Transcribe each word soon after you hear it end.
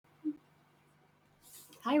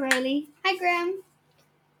Hi, Riley. Hi, Graham.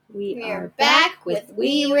 We are back with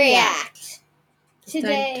We React.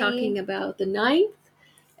 Today, talking about the 9th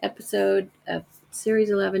episode of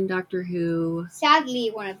Series 11 Doctor Who.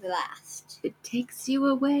 Sadly, one of the last. It takes you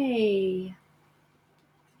away.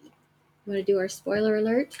 Want to do our spoiler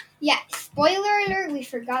alert? Yeah, spoiler alert. We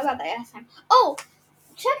forgot about that last time. Oh,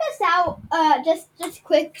 check us out. Just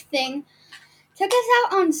quick thing. Check us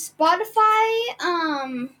out on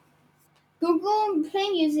Spotify, Google Play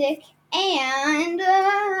Music, and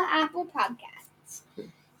Apple Podcasts.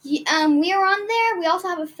 We are on there. We also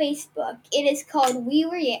have a Facebook. It is called We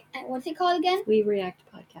React. What's it called again? We React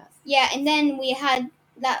Podcast. Yeah, and then we had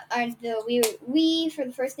that the we for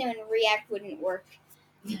the first name and React wouldn't work.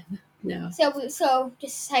 No. So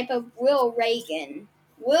just type of Will Reagan.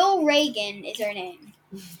 Will Reagan is our name.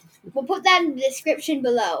 We'll put that in the description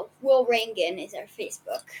below. Will Reagan is our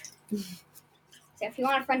Facebook. So if you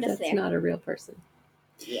want to friend us there. That's not a real person.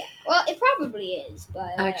 Yeah. Well, it probably is,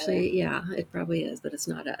 but actually, yeah, it probably is, but it's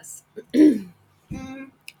not us. Mm.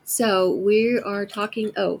 So we are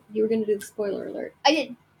talking. Oh, you were going to do the spoiler alert. I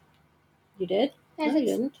did. You did? No, you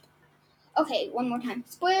didn't. Okay, one more time.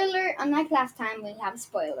 Spoiler. Unlike last time, we have a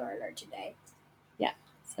spoiler alert today. Yeah.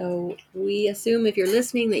 So we assume if you're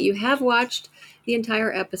listening that you have watched the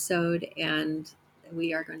entire episode, and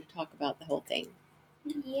we are going to talk about the whole thing.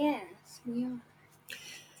 Yes, we are.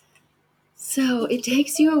 So It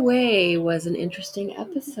Takes You Away was an interesting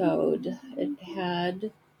episode. It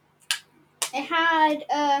had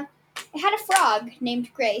a frog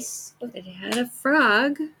named Grace. It had a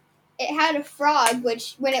frog. It had a frog,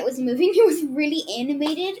 which when it was moving, it was really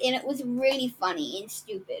animated and it was really funny and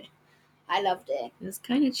stupid. I loved it. It was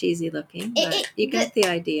kind of cheesy looking, but you got the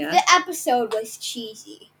idea. The episode was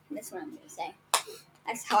cheesy. That's what I'm going to say.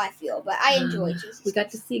 That's how I feel, but I enjoy cheesy. We got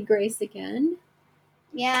to see Grace again.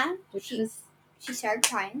 Yeah. She started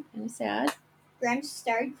crying. Kind of sad. Graham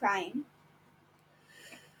started crying.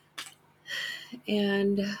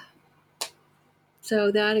 And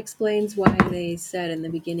so that explains why they said in the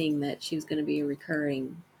beginning that she was going to be a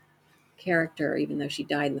recurring character, even though she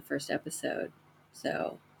died in the first episode.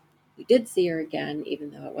 So we did see her again,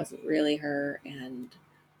 even though it wasn't really her, and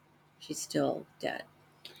she's still dead.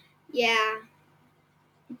 Yeah.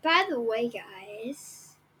 By the way, guys.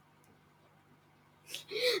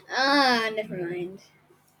 Never mind.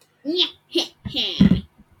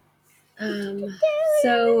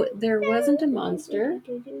 So there wasn't a monster. I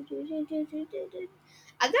thought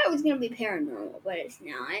it was going to be paranormal, but it's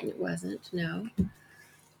not. It wasn't, no.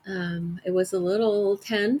 It was a little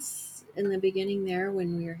tense in the beginning there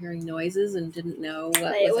when we were hearing noises and didn't know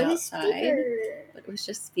what was outside. But it was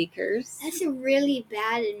just speakers. That's a really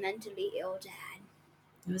bad and mentally ill dad.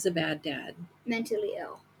 It was a bad dad. Mentally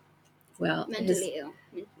ill. Well, mentally ill.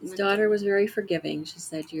 His daughter was very forgiving. She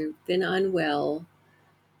said, "You've been unwell,"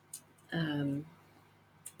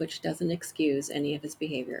 which doesn't excuse any of his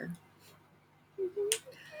behavior.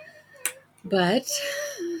 But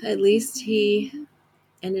at least he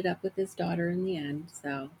ended up with his daughter in the end,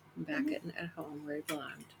 so I'm back at home where he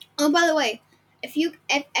belonged. Oh, by the way, if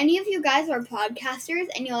any of you guys are podcasters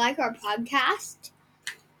and you like our podcast,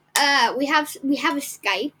 we have a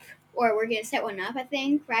Skype, or we're gonna set one up, I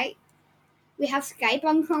think, right? We have Skype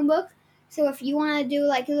on Chromebook, so if you want to do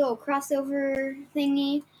like a little crossover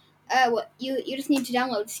thingy, you just need to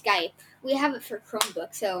download Skype. We have it for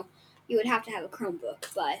Chromebook, so you would have to have a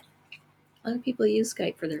Chromebook, but a lot of people use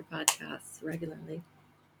Skype for their podcasts regularly.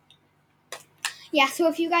 Yeah, so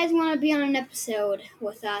if you guys want to be on an episode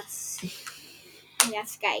with us, we have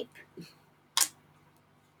Skype.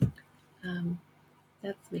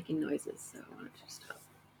 That's making noises, so I want to stop.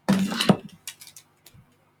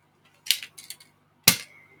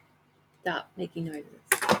 Stop making noises.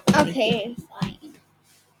 Okay, fine.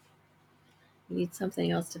 You need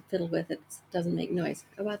something else to fiddle with that doesn't make noise.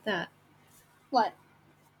 How about that? What?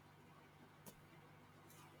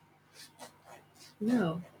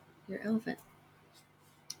 No, your elephant.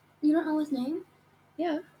 You don't know his name?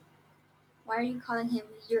 Yeah. Why are you calling him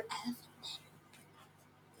your elephant?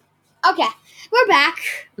 Okay, we're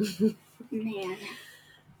back. Man.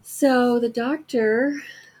 So the doctor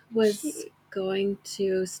was going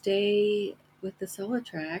to stay with the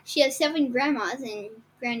Solitrax. She has 7 grandmas, and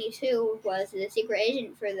Granny 2 was the secret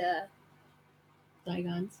agent for the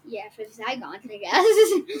Zygons. Yeah, for the Zygons, I guess.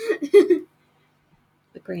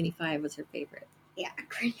 But Granny 5 was her favorite. Yeah,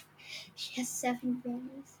 Granny. She has 7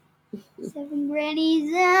 grannies. 7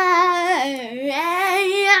 grannies.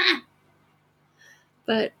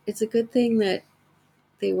 But it's a good thing that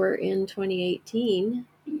they were in 2018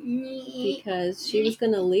 because she was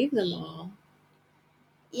going to leave them all.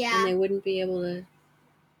 Yeah. And they wouldn't be able to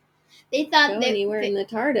They thought go they anywhere in the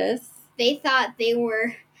TARDIS. they thought they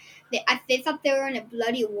were they thought they were in a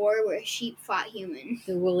bloody war where sheep fought humans.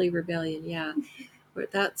 The Woolly Rebellion, yeah.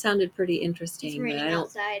 That sounded pretty It's interesting, but raining I don't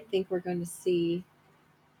outside. think we're going to see.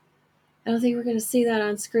 I don't think we're going to see that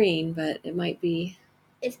on screen, but it might be.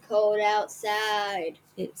 It's cold outside.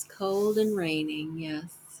 It's cold and raining.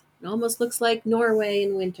 Yes, it almost looks like Norway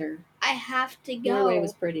in winter. I have to go. Norway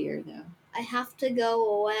was prettier though. I have to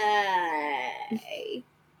go away.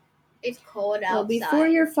 It's cold outside. Well, before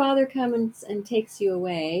your father comes and takes you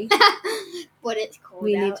away, but it's cold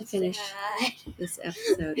we outside. need to finish this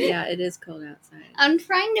episode. Yeah, it is cold outside. I'm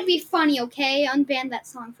trying to be funny, okay? Unban that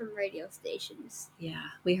song from radio stations. Yeah,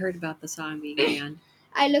 we heard about the song being banned.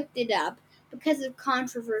 I looked it up because of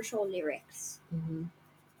controversial lyrics. Mm-hmm.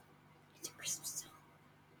 It's a Christmas song.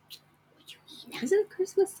 What do you mean? Is it a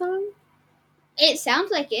Christmas song? It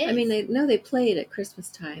sounds like it. I mean, they play it at Christmas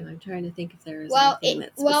time. I'm trying to think if there is Well, anything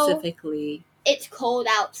that specifically. It's cold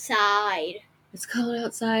outside. It's cold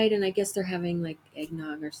outside, and I guess they're having like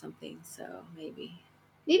eggnog or something. So maybe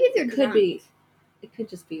Maybe they're drunk. It could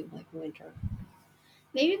just be like winter.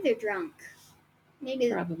 Maybe they're drunk.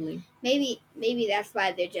 Probably. Maybe that's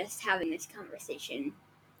why they're just having this conversation.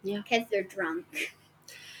 Yeah. Because they're drunk.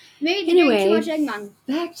 Maybe they're drinking too much eggnog.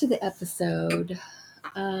 Back to the episode.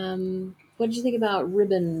 What did you think about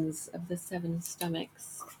Ribbons of the Seven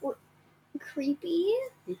Stomachs? Creepy.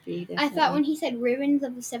 Creepy. I thought when he said ribbons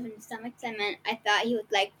of the seven stomachs, I thought he was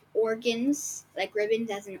like organs, like ribbons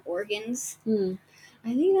as in organs.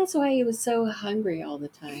 I think that's why he was so hungry all the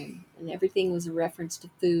time, and everything was a reference to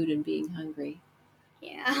food and being hungry.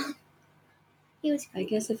 Yeah. He was creepy. I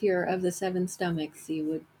guess if you're of the seven stomachs, you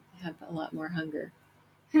would have a lot more hunger.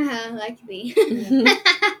 Like me.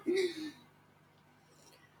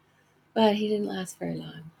 But he didn't last very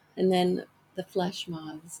long. And then the flesh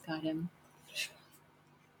moths got him.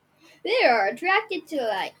 They are attracted to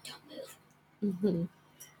don't move.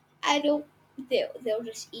 Mm-hmm. They'll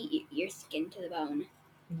just eat your skin to the bone.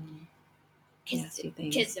 Nasty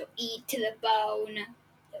things. Because they'll eat to the bone.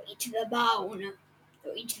 They'll eat to the bone.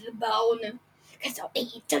 They'll eat to the bone. Because they'll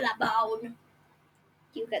eat to the bone.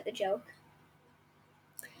 Do you get the joke?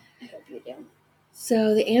 I hope you do.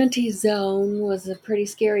 So the anti-zone was a pretty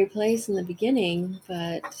scary place in the beginning,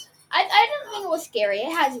 but I don't think it was scary.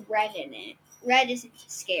 It has red in it. Red isn't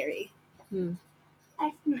scary. That's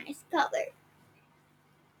a nice color.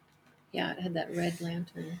 Yeah, it had that red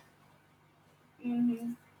lantern.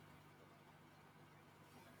 Mm-hmm.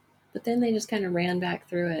 But then they just kind of ran back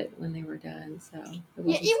through it when they were done, so it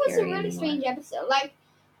wasn't It was a scary really anymore. strange episode. Like,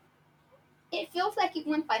 it feels like it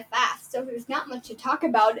went by fast, so there's not much to talk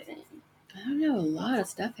about in it. I don't know, a lot of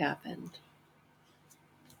stuff happened.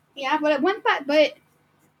 Yeah, but it went by, but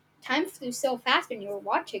time flew so fast when you were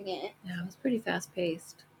watching it. Yeah, it was pretty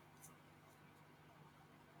fast-paced.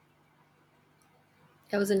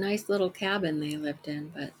 That was a nice little cabin they lived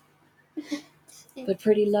in, but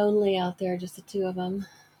pretty lonely out there, just the two of them.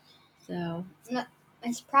 So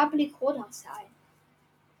It's probably cold outside.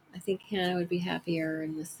 I think Hannah would be happier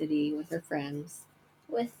in the city with her friends.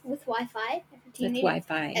 With Wi-Fi. With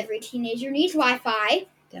Wi-Fi. Every teenager needs Wi-Fi.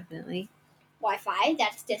 Definitely. Wi-Fi,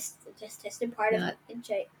 that's just a part of Not-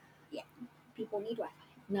 it. Yeah, people need Wi-Fi.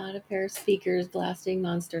 Not a pair of speakers blasting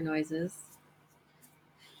monster noises.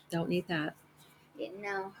 Don't need that. Yeah,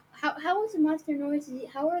 no. How was the monster noises?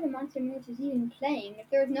 How are the monster noises even playing? If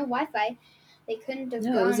there was no Wi-Fi, they couldn't have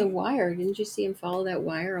No, gone. it was a wire. Didn't you see him follow that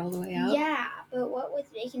wire all the way out? Yeah, but what was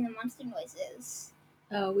making the monster noises?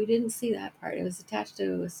 Oh, we didn't see that part. It was attached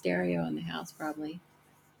to a stereo in the house, probably.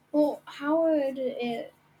 Well, how would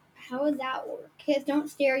that work? Because don't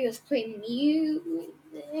stereos play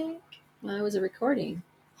music? Well, it was a recording.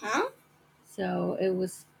 Huh? So it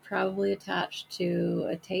was probably attached to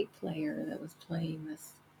a tape player that was playing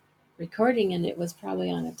this recording, and it was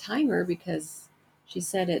probably on a timer because she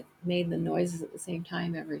said it made the noises at the same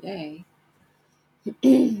time every day.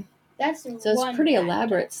 That's So it's a one pretty bad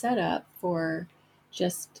elaborate setup for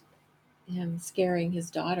just him scaring his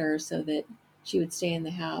daughter so that she would stay in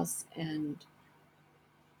the house, and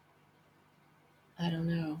I don't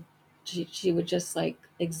know, she would just like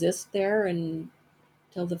exist there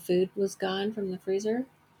until the food was gone from the freezer.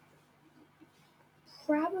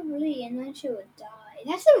 Probably, and then she would die.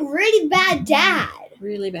 That's a really bad dad.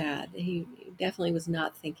 Really bad. He definitely was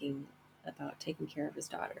not thinking about taking care of his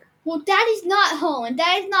daughter. Well, Daddy's not home, and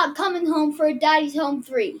Daddy's not coming home for Daddy's Home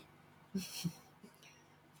 3.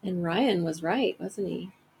 And Ryan was right, wasn't he?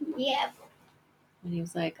 Yeah. When he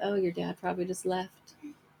was like, oh, your dad probably just left.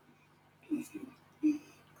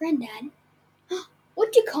 Granddad,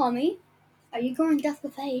 what'd you call me? Are you going deaf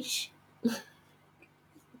with age?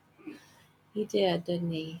 He did,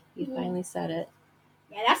 didn't he? He Yeah. finally said it.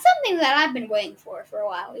 Yeah, that's something that I've been waiting for a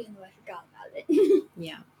while, even though I forgot about it.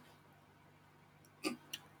 Yeah.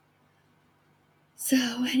 So,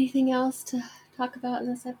 anything else to talk about in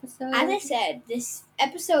this episode? As I said, this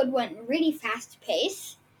episode went really fast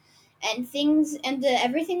paced, and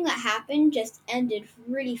everything that happened just ended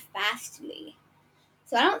really fastly.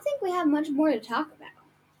 So I don't think we have much more to talk about.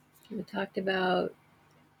 We talked about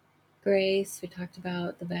Grace. We talked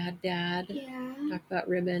about the bad dad. Yeah. Talked about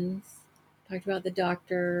ribbons. Talked about the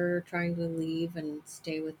doctor trying to leave and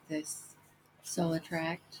stay with this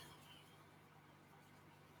Solitract.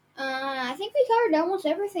 I think we covered almost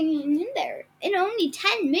everything in there in only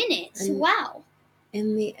 10 minutes. And- Wow.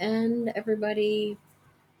 In the end, everybody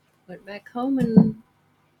went back home and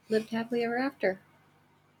lived happily ever after.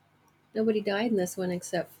 Nobody died in this one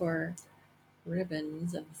except for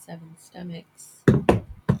Ribbons of the Seven Stomachs.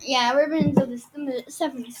 Yeah, Ribbons of the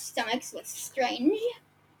Seven Stomachs was strange.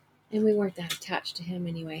 And we weren't that attached to him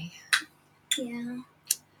anyway. Yeah.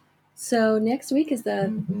 So next week is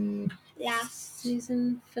the Last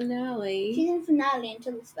season finale. season finale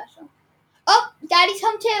until the special. Oh, Daddy's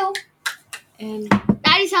home too. And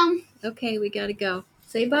Daddy's home. okay, we gotta go.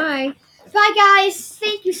 Say bye. Bye, guys.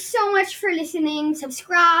 Thank you so much for listening.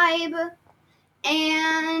 Subscribe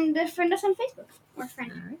and friend us on Facebook. Or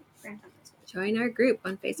friend All right. on Facebook. Join our group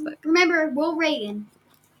on Facebook. Remember, Will Reagan.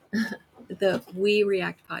 The We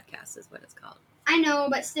React podcast is what it's called. I know,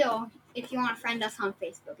 but still, if you want to friend us on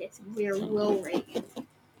Facebook, it's We're Will Reagan.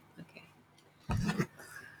 Okay.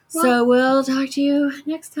 So we'll talk to you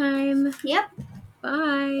next time. Yep.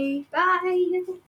 Bye. Bye.